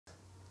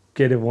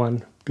Get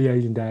everyone, Be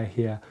Asian Day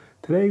here.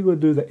 Today we'll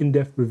do the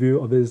in-depth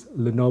review of this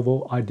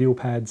Lenovo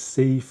IdeaPad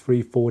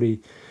C340.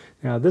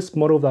 Now this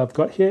model that I've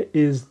got here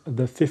is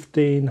the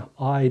 15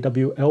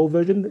 IWL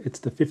version. It's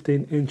the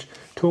 15-inch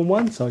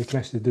 2-in-1, so you can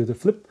actually do the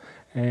flip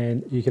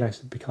and you can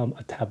actually become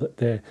a tablet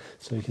there.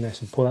 So you can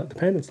actually pull out the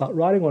pen and start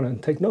writing on it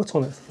and take notes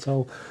on it.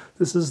 So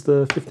this is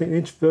the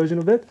 15-inch version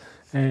of it,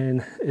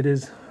 and it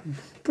is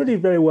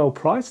very well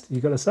priced,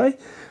 you gotta say.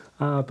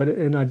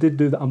 And I did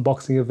do the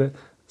unboxing of it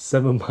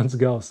 7 months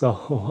ago, so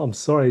I'm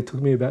sorry it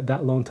took me about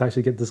that long to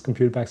actually get this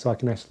computer back so I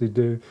can actually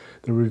do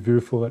the review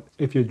for it.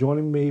 If you're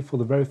joining me for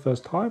the very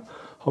first time,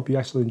 hope you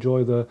actually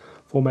enjoy the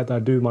format that I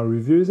do my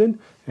reviews in,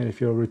 and if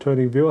you're a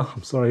returning viewer,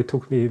 I'm sorry it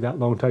took me that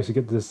long to actually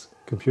get this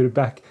computer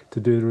back to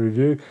do the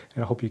review,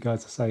 and I hope you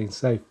guys are staying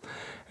safe.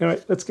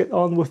 Anyway, let's get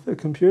on with the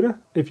computer.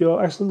 If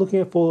you're actually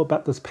looking for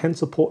about this pen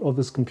support of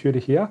this computer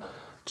here,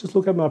 just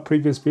look at my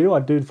previous video I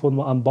did for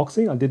my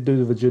unboxing. I did do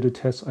the rigidity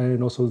test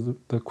and also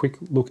the quick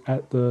look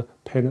at the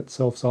pen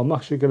itself. So I'm not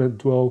actually going to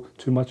dwell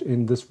too much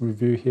in this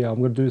review here. I'm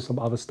going to do some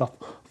other stuff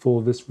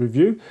for this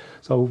review.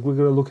 So we're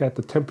going to look at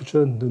the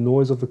temperature, the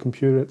noise of the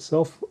computer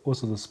itself,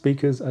 also the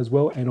speakers as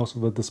well, and also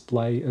the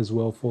display as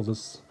well for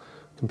this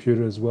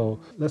computer as well.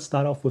 Let's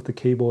start off with the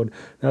keyboard.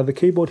 Now the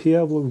keyboard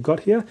here, what we've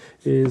got here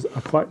is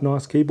a quite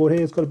nice keyboard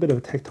here. It's got a bit of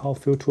a tactile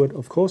feel to it,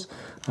 of course.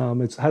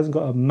 It hasn't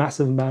got a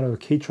massive amount of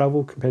key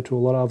travel compared to a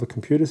lot of other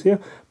computers here,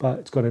 but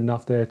it's got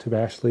enough there to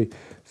actually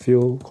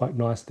feel quite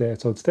nice there.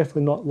 So it's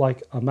definitely not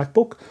like a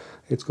MacBook.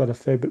 It's got a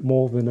fair bit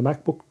more than a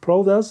MacBook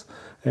Pro does,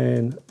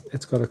 and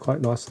it's got a quite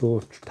nice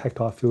little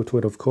tactile feel to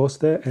it, of course,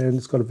 there, and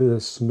it's got a bit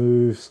of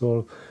smooth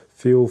sort of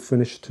feel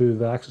finish to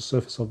the actual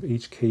surface of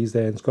each keys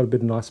there, and it's got a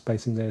bit of nice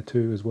spacing there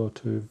too as well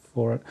too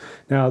for it.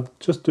 Now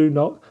just do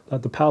note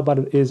that the power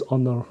button is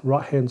on the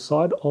right hand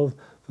side of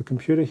the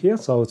computer here,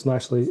 so it's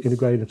nicely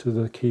integrated into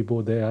the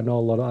keyboard there. I know a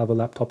lot of other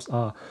laptops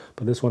are,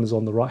 but this one is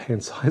on the right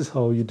hand side,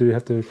 so you do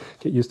have to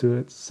get used to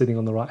it sitting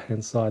on the right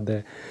hand side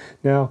there.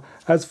 Now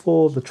as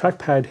for the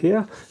trackpad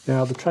here,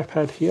 now the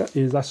trackpad here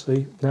is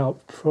actually, now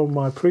from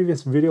my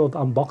previous video, the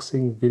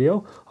unboxing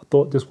video,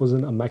 thought this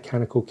wasn't a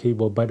mechanical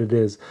keyboard, but it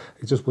is.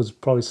 It just was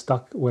probably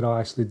stuck when I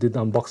actually did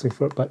the unboxing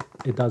for it, but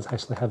it does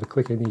actually have a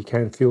click and you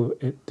can feel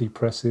it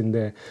depress in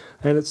there.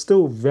 And it's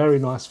still very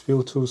nice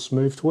feel to,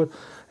 smooth to it.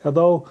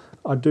 Although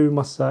I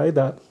must say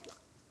that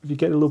if you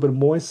get a little bit of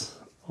moist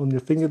on your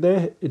finger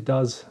there, it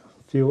does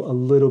feel a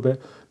little bit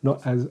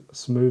not as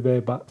smooth there,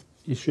 but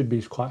you should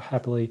be quite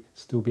happily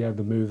still be able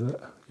to move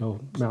your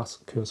mouse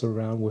cursor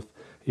around with,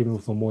 even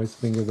with a moist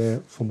finger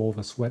there, for more of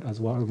a sweat as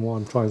well, what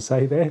I'm trying to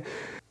say there.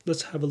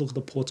 Let's have a look at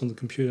the ports on the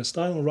computer.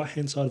 Starting on the right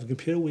hand side of the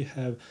computer, we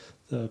have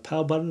the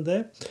power button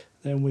there.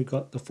 Then we've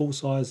got the full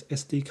size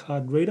SD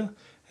card reader,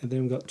 and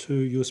then we've got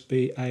two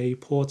USB-A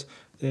ports.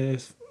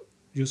 There's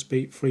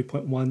USB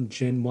 3.1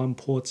 Gen 1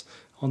 ports.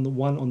 On the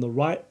one on the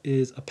right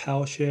is a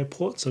power share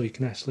port, so you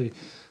can actually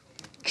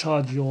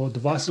charge your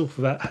devices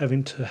without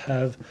having to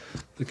have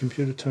the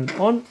computer turned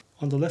on.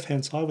 On the left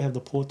hand side, we have the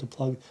port to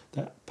plug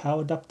that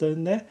power adapter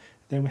in there.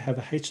 Then we have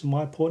a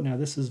HDMI port. Now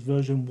this is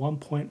version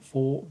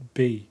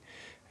 1.4B.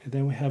 And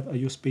then we have a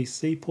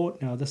USB-C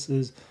port. Now this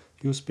is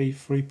USB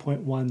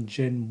 3.1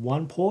 Gen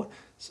 1 port,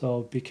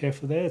 so be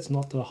careful there. It's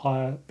not the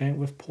higher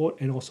bandwidth port,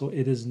 and also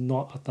it is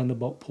not a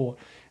Thunderbolt port.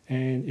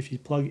 And if you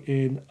plug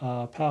in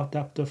a power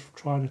adapter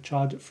trying to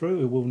charge it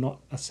through, it will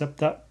not accept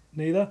that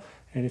neither.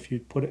 And if you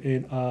put it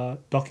in a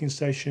docking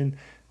station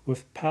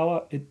with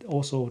power, it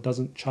also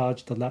doesn't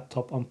charge the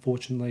laptop,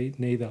 unfortunately,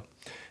 neither.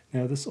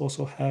 Now this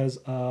also has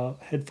a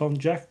headphone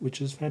jack, which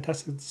is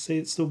fantastic to see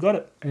it's still got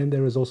it. And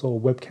there is also a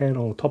webcam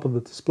on top of the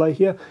display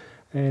here.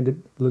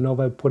 And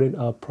Lenovo put in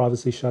a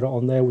privacy shutter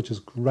on there, which is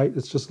great.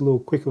 It's just a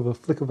little quick of a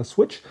flick of a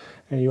switch,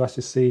 and you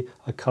actually see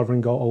a covering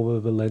go over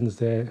the lens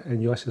there,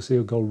 and you actually see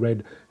it go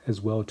red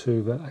as well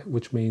too,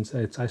 which means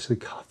it's actually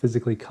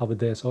physically covered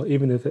there. So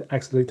even if it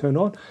accidentally turned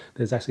on,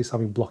 there's actually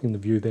something blocking the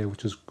view there,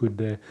 which is good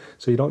there.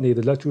 So you don't need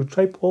electrical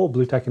tape or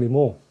blue tack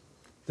anymore.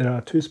 There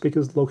are two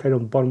speakers located on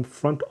the bottom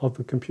front of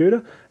the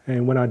computer,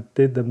 and when I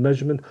did the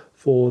measurement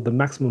for the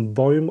maximum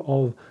volume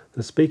of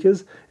the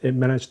speakers, it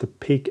managed to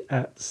peak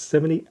at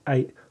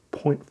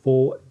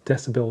 78.4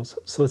 decibels.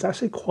 So it's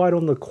actually quite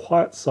on the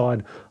quiet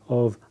side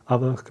of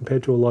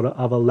compared to a lot of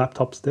other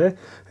laptops there,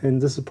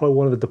 and this is probably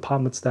one of the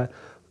departments that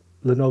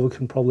Lenovo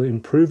can probably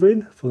improve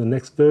in for the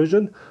next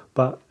version.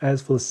 But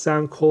as for the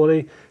sound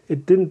quality,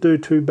 it didn't do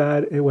too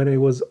bad when it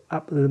was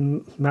up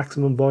the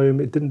maximum volume.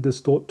 It didn't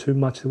distort too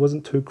much. It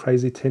wasn't too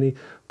crazy tinny,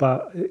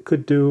 but it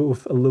could do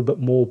with a little bit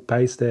more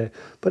bass there.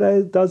 But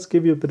it does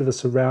give you a bit of a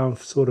surround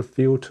sort of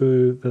feel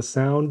to the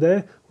sound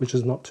there, which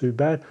is not too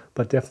bad.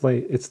 But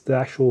definitely it's the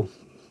actual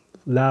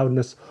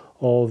loudness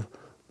of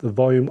the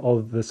volume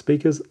of the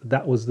speakers.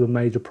 That was the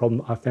major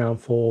problem I found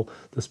for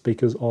the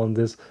speakers on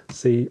this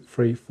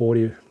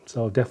C340.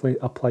 So definitely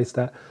a place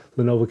that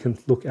Lenovo can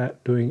look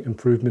at doing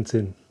improvements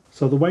in.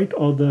 So the weight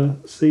of the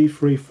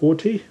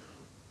C340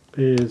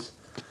 is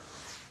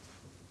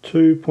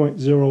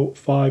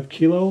 2.05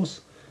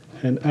 kilos,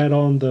 and add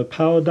on the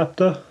power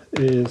adapter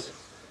is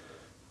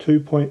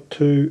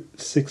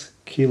 2.26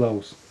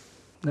 kilos.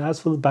 Now as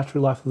for the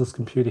battery life of this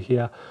computer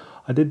here,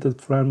 I did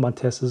run my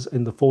tests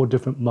in the 4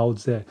 different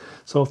modes there.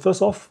 So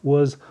first off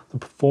was the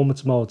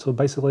performance mode. So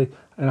basically,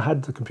 and I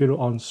had the computer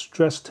on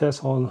stress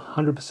test on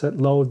 100%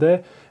 load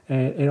there,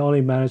 and it only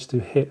managed to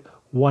hit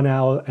 1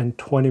 hour and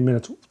 20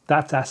 minutes.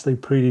 That's actually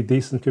pretty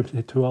decent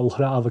compared to a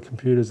lot of other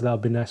computers that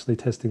I've been actually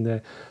testing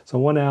there. So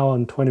 1 hour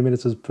and 20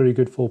 minutes is pretty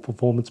good for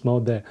performance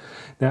mode there.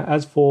 Now,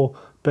 as for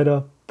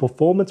better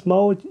performance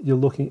mode, you're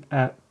looking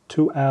at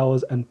 2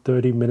 hours and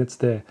 30 minutes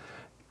there.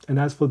 And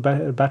as for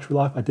battery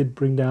life, I did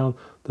bring down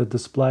the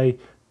display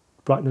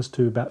brightness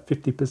to about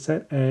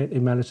 50%, and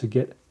it managed to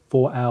get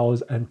 4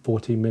 hours and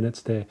 40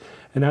 minutes there.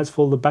 And as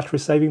for the battery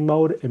saving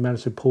mode, it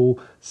managed to pull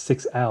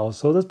 6 hours.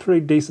 So that's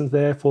pretty decent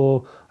there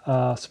for,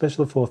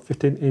 especially for a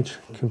 15-inch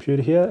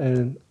computer here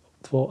and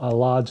for a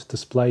large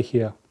display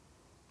here.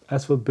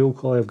 As for build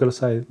quality, I've got to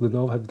say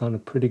Lenovo have done a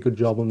pretty good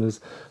job on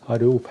this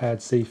IdeaPad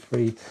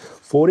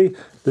C340.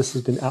 This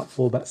has been out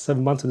for about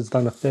 7 months and it's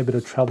done a fair bit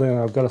of traveling, and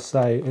I've got to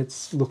say it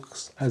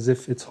looks as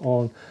if it's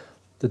on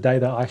the day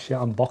that I actually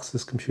unboxed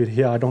this computer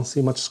here. I don't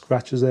see much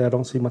scratches there, I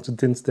don't see much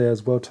dents there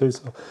as well too,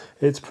 so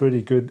it's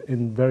pretty good,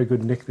 in very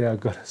good nick there,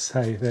 I've got to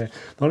say there.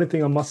 The only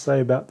thing I must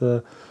say about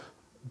the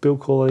build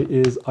quality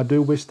is I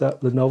do wish that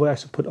Lenovo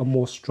actually put a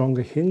more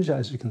stronger hinge.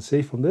 As you can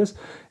see from this,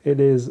 it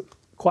is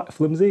quite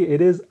flimsy.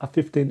 It is a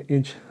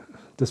 15-inch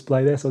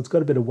display there, so it's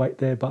got a bit of weight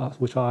there,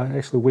 but which I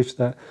actually wish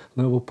that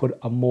Lenovo put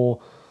a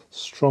more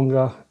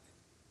stronger,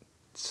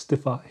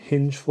 stiffer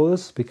hinge for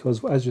this,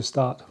 because as you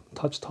start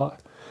touch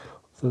type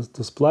the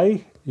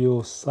display,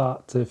 you'll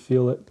start to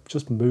feel it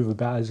just move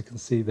about, as you can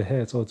see the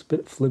hair, so it's a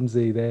bit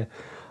flimsy there.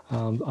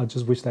 I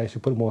just wish they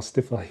actually put a more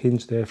stiffer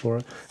hinge there for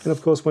it. And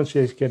of course, once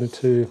you get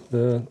into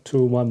the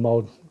 2-in-1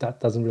 mode, that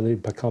doesn't really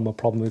become a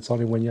problem. It's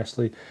only when you're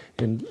actually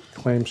in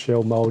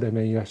clamshell mode and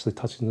then you're actually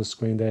touching the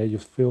screen there, you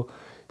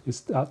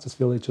start to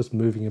feel it just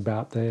moving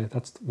about there.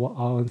 That's what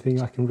only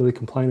thing I can really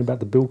complain about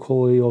the build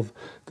quality of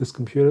this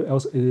computer.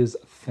 Else, it is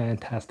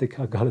fantastic,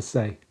 I gotta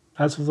say.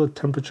 As for the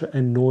temperature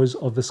and noise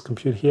of this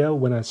computer here,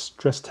 when I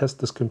stress test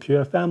this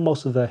computer, I found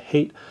most of the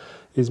heat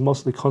is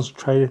mostly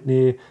concentrated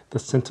near the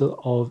center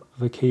of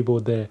the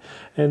keyboard there.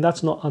 And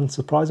that's not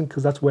unsurprising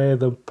because that's where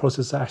the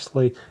processor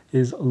actually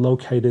is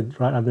located,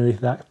 right underneath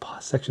that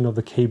section of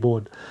the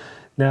keyboard.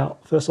 Now,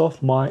 first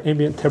off, my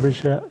ambient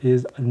temperature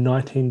is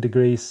 19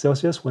 degrees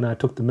Celsius when I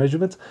took the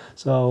measurements.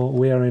 So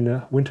we are in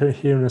a winter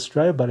here in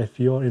Australia, but if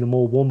you're in a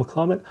more warmer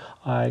climate,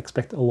 I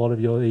expect a lot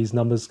of these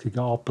numbers could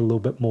go up a little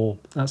bit more.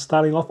 Now,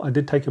 starting off, I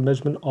did take a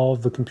measurement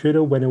of the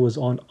computer when it was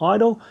on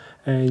idle,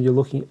 and you're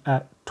looking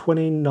at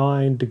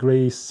 29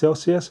 degrees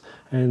Celsius,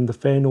 and the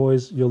fan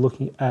noise, you're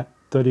looking at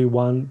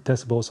 31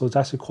 decibels. So it's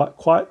actually quite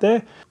quiet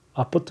there.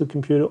 I put the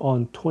computer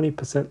on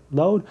 20%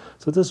 load.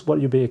 So this is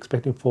what you'll be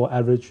expecting for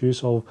average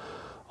use of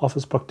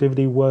office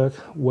productivity work,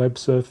 web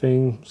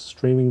surfing,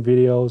 streaming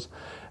videos.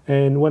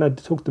 And when I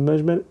took the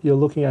measurement, you're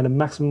looking at a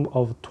maximum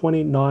of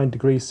 29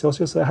 degrees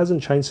Celsius. So it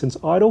hasn't changed since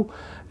idle.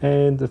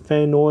 And the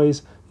fan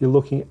noise, you're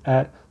looking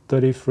at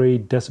 33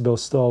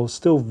 decibels,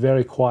 still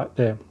very quiet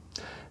there.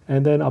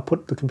 And then I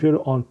put the computer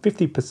on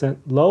 50%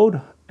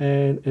 load,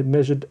 and it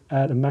measured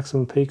at a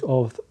maximum peak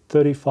of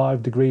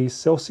 35 degrees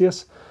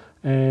Celsius.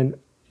 And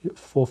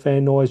for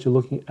fan noise, you're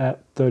looking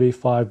at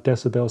 35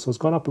 decibels. So it's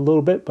gone up a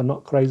little bit, but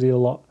not crazy a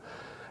lot.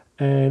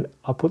 And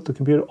I put the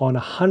computer on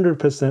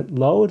 100%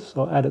 load,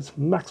 so at its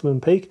maximum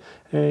peak,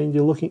 and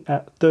you're looking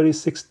at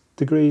 36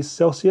 degrees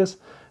Celsius,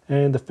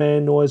 and the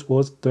fan noise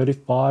was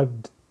 35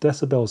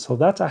 decibels. So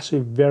that's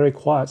actually very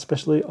quiet,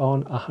 especially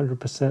on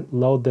 100%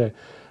 load there.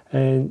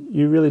 And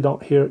you really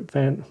don't hear it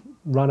fan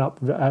run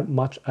up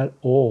much at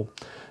all.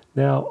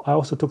 Now, I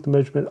also took the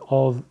measurement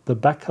of the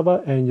back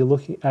cover, and you're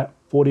looking at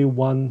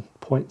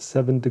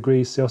 41.7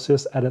 degrees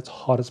Celsius at its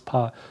hottest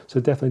part. So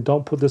definitely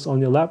don't put this on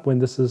your lap when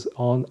this is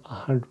on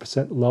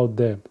 100% load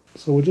there.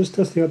 So we're just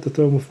testing out the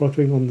thermal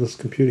throttling on this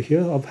computer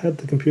here. I've had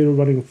the computer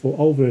running for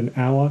over an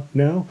hour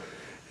now,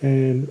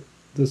 and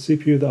the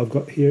CPU that I've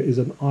got here is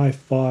an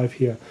i5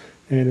 here,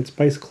 and its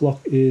base clock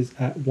is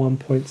at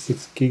 1.6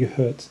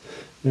 gigahertz.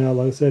 Now,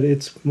 like I said,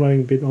 it's running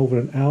a bit over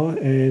an hour,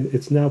 and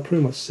it's now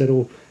pretty much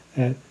settled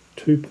at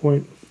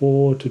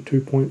 2.4 to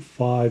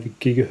 2.5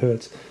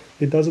 gigahertz.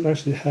 It doesn't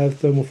actually have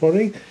thermal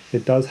throttling.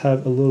 It does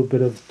have a little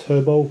bit of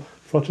turbo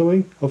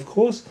throttling, of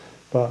course,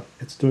 but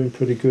it's doing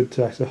pretty good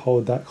to actually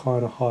hold that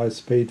kind of high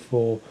speed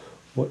for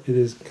what it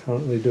is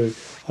currently doing.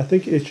 I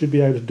think it should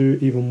be able to do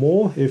even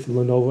more if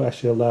Lenovo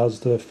actually allows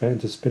the fan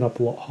to spin up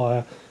a lot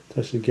higher to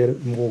actually get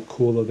it more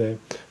cooler there.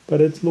 But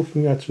it's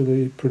looking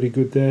actually pretty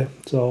good there,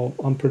 so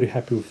I'm pretty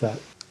happy with that.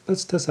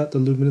 Let's test out the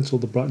luminance or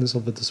the brightness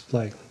of the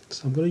display.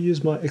 So I'm going to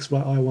use my X-Ray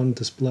i1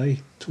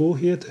 display tool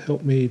here to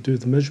help me do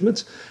the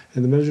measurements.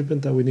 And the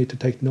measurement that we need to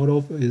take note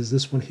of is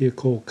this one here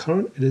called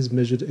current. It is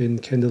measured in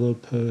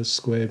candela per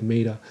square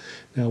meter.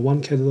 Now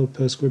 1 candela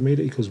per square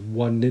meter equals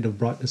 1 nit of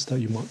brightness that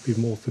you might be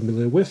more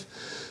familiar with.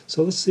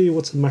 So let's see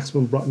what's the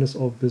maximum brightness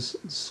of this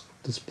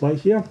display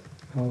here.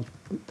 I'll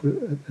put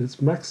it at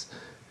its max,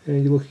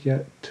 and you're looking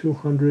at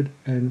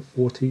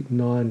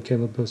 249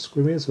 candela per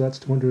square meter, so that's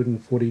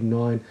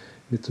 249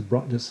 nits of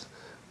brightness,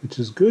 which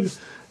is good.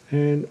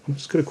 And I'm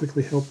just going to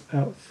quickly help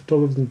out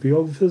photographers and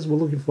videographers. We're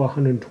looking for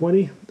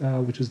 120,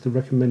 which is the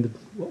recommended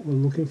what we're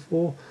looking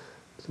for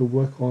to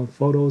work on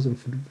photos and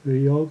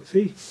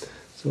videography.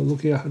 So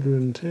looking at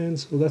 110,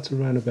 so that's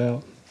around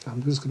about,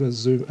 I'm just going to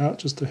zoom out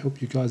just to help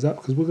you guys out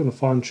because we're going to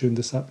fine tune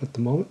this up at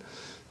the moment.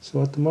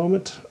 So at the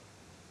moment,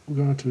 we're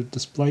going to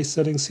display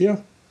settings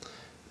here,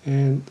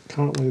 and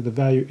currently the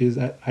value is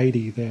at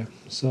 80 there.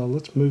 So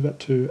let's move it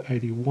to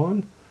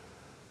 81,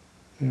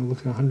 and look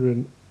at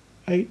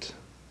 108,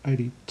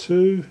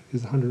 82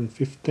 is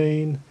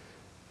 115,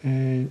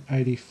 and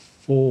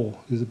 84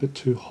 is a bit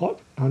too hot,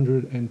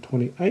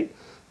 128.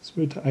 Let's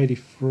move to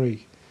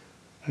 83.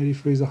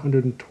 83 is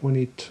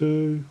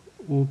 122.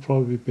 We'll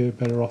probably be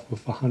better off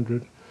with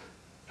 100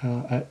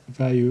 at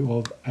value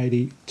of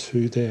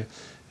 82 there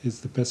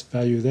is the best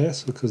value there.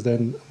 So because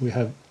then we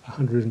have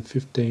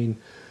 115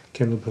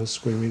 candela per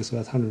square meter, so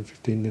that's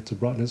 115 nits of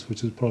brightness,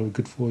 which is probably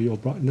good for your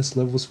brightness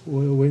levels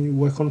for when you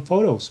work on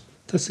photos.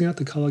 Testing out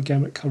the color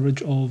gamut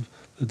coverage of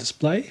the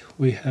display,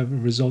 we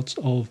have results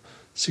of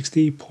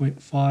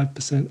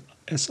 60.5%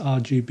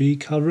 sRGB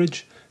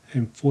coverage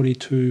and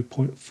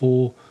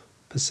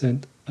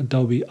 42.4%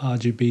 Adobe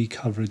RGB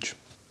coverage.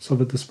 So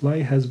the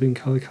display has been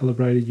color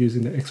calibrated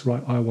using the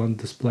X-Rite i1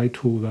 display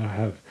tool that I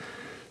have.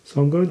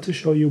 So I'm going to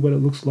show you what it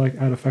looks like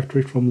out of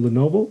factory from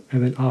Lenovo,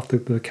 and then after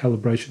the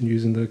calibration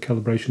using the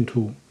calibration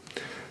tool.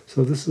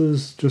 So this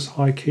is just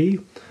high key,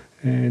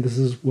 and this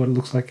is what it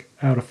looks like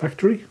out of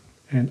factory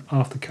and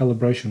after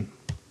calibration.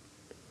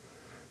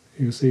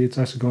 You can see it's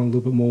actually gone a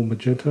little bit more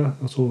magenta.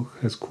 Also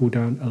has cooled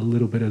down a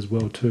little bit as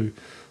well too.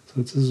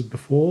 So this is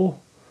before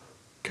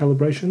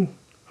calibration,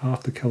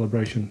 after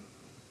calibration.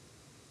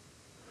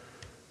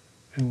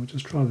 And we'll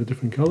just try the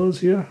different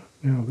colors here.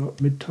 Now I've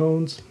got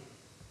mid-tones.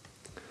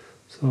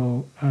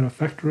 So out of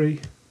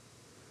factory,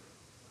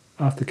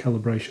 after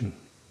calibration.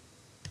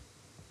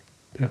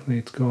 Definitely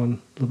it's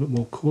gone a little bit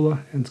more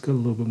cooler, and it's got a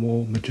little bit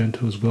more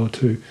magenta as well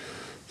too.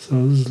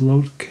 So this is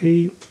low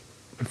key,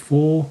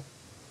 before,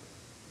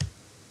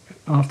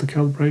 after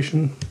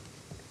calibration.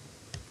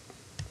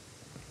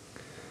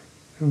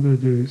 I'm going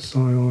to do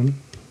cyan,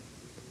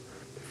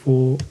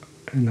 before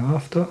and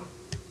after.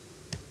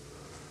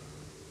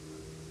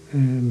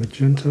 And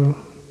magenta,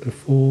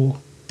 before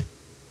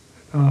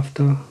and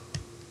after.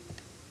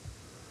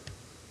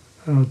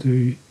 I'll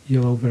do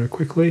yellow very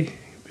quickly,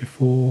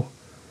 before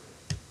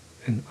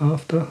and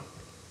after.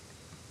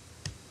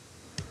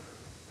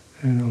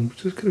 And I'm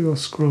just going to go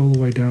scroll all the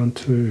way down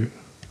to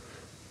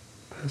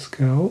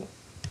Pascal.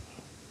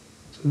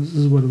 So this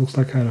is what it looks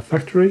like out of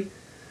factory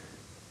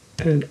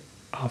and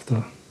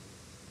after.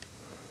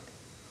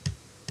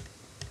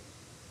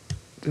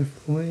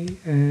 Definitely.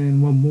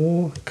 And one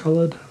more,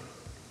 colored,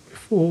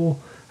 before,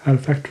 out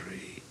of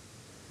factory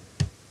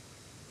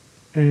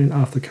and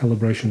after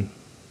calibration.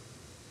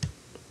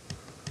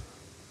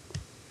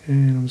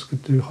 And I'm just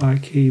going to do high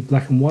key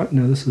black and white.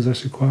 Now this is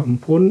actually quite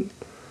important.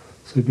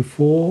 So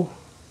before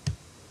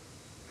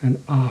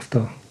and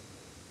after.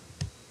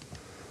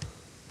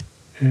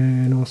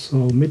 And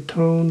also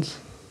mid-tones,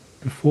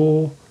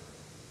 before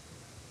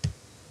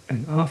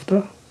and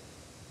after.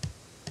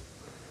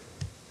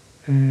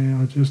 And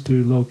I'll just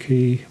do low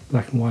key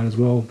black and white as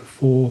well,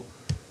 before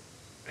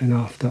and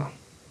after.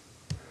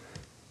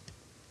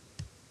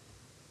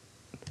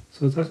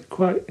 So it's actually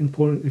quite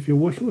important if you're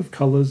working with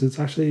colors. It's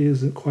actually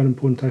is quite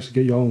important to actually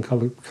get your own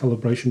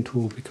calibration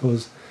tool,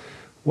 because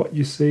what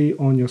you see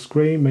on your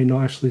screen may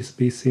not actually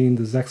be seen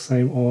the exact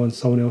same on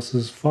someone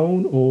else's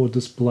phone or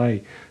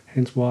display.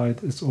 Hence why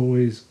it's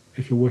always,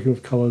 if you're working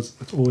with colors,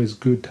 it's always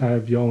good to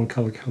have your own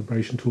color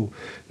calibration tool.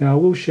 Now I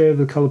will share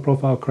the color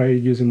profile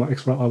created using my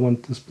X-Rite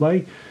i1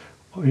 display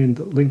in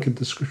the link in the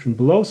description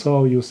below,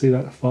 so you'll see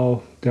that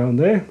file down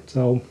there.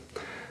 So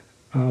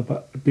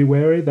but be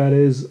wary, that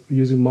is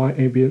using my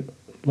ambient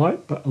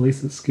light, but at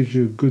least it gives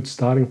you a good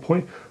starting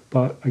point.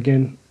 But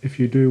again, if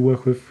you do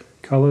work with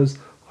colors,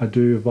 I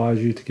do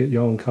advise you to get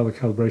your own color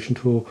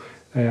calibration tool.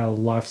 They are a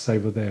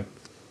lifesaver there.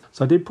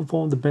 So I did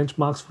perform the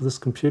benchmarks for this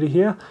computer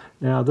here.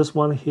 Now this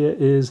one here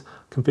is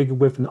configured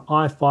with an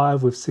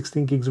i5 with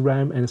 16 gigs of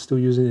RAM and it's still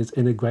using its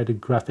integrated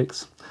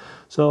graphics.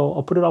 So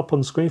I'll put it up on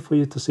the screen for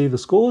you to see the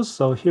scores.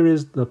 So here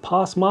is the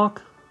pass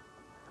mark,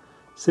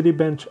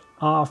 Citybench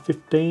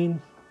R15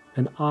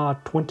 and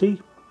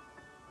R20,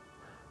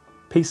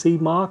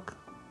 PC mark,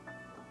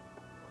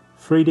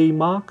 3D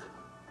mark,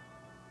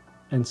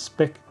 and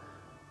spec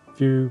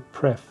view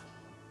pref.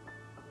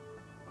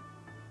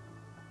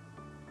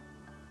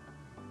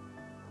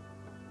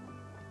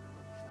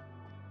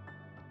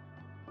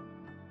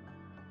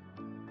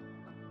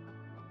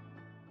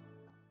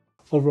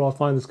 Overall, I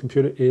find this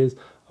computer is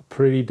a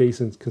pretty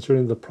decent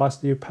considering the price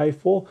that you pay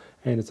for,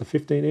 and it's a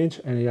 15-inch,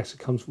 and it actually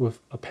comes with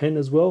a pen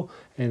as well,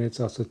 and it's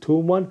also a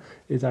 2-in-1.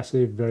 It's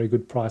actually a very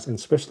good price, and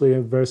especially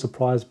I'm very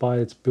surprised by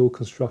its build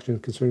construction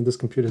considering this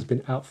computer has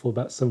been out for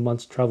about 7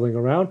 months traveling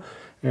around,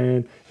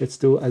 and it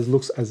still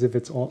looks as if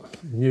it's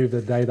new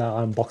the day that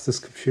I unboxed this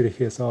computer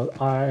here. So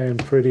I am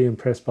pretty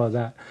impressed by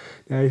that.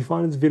 Now, if you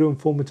find this video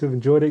informative,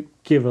 enjoyed it,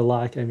 give it a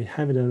like, and if you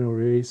haven't done it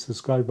already,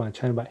 subscribe to my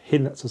channel by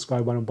hitting that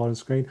subscribe button on the bottom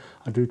screen.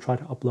 I do try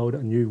to upload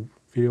a new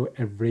video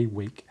every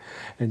week.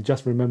 And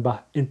just remember,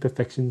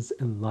 imperfections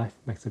in life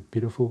makes it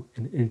beautiful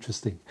and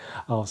interesting.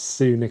 I'll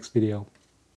see you next video.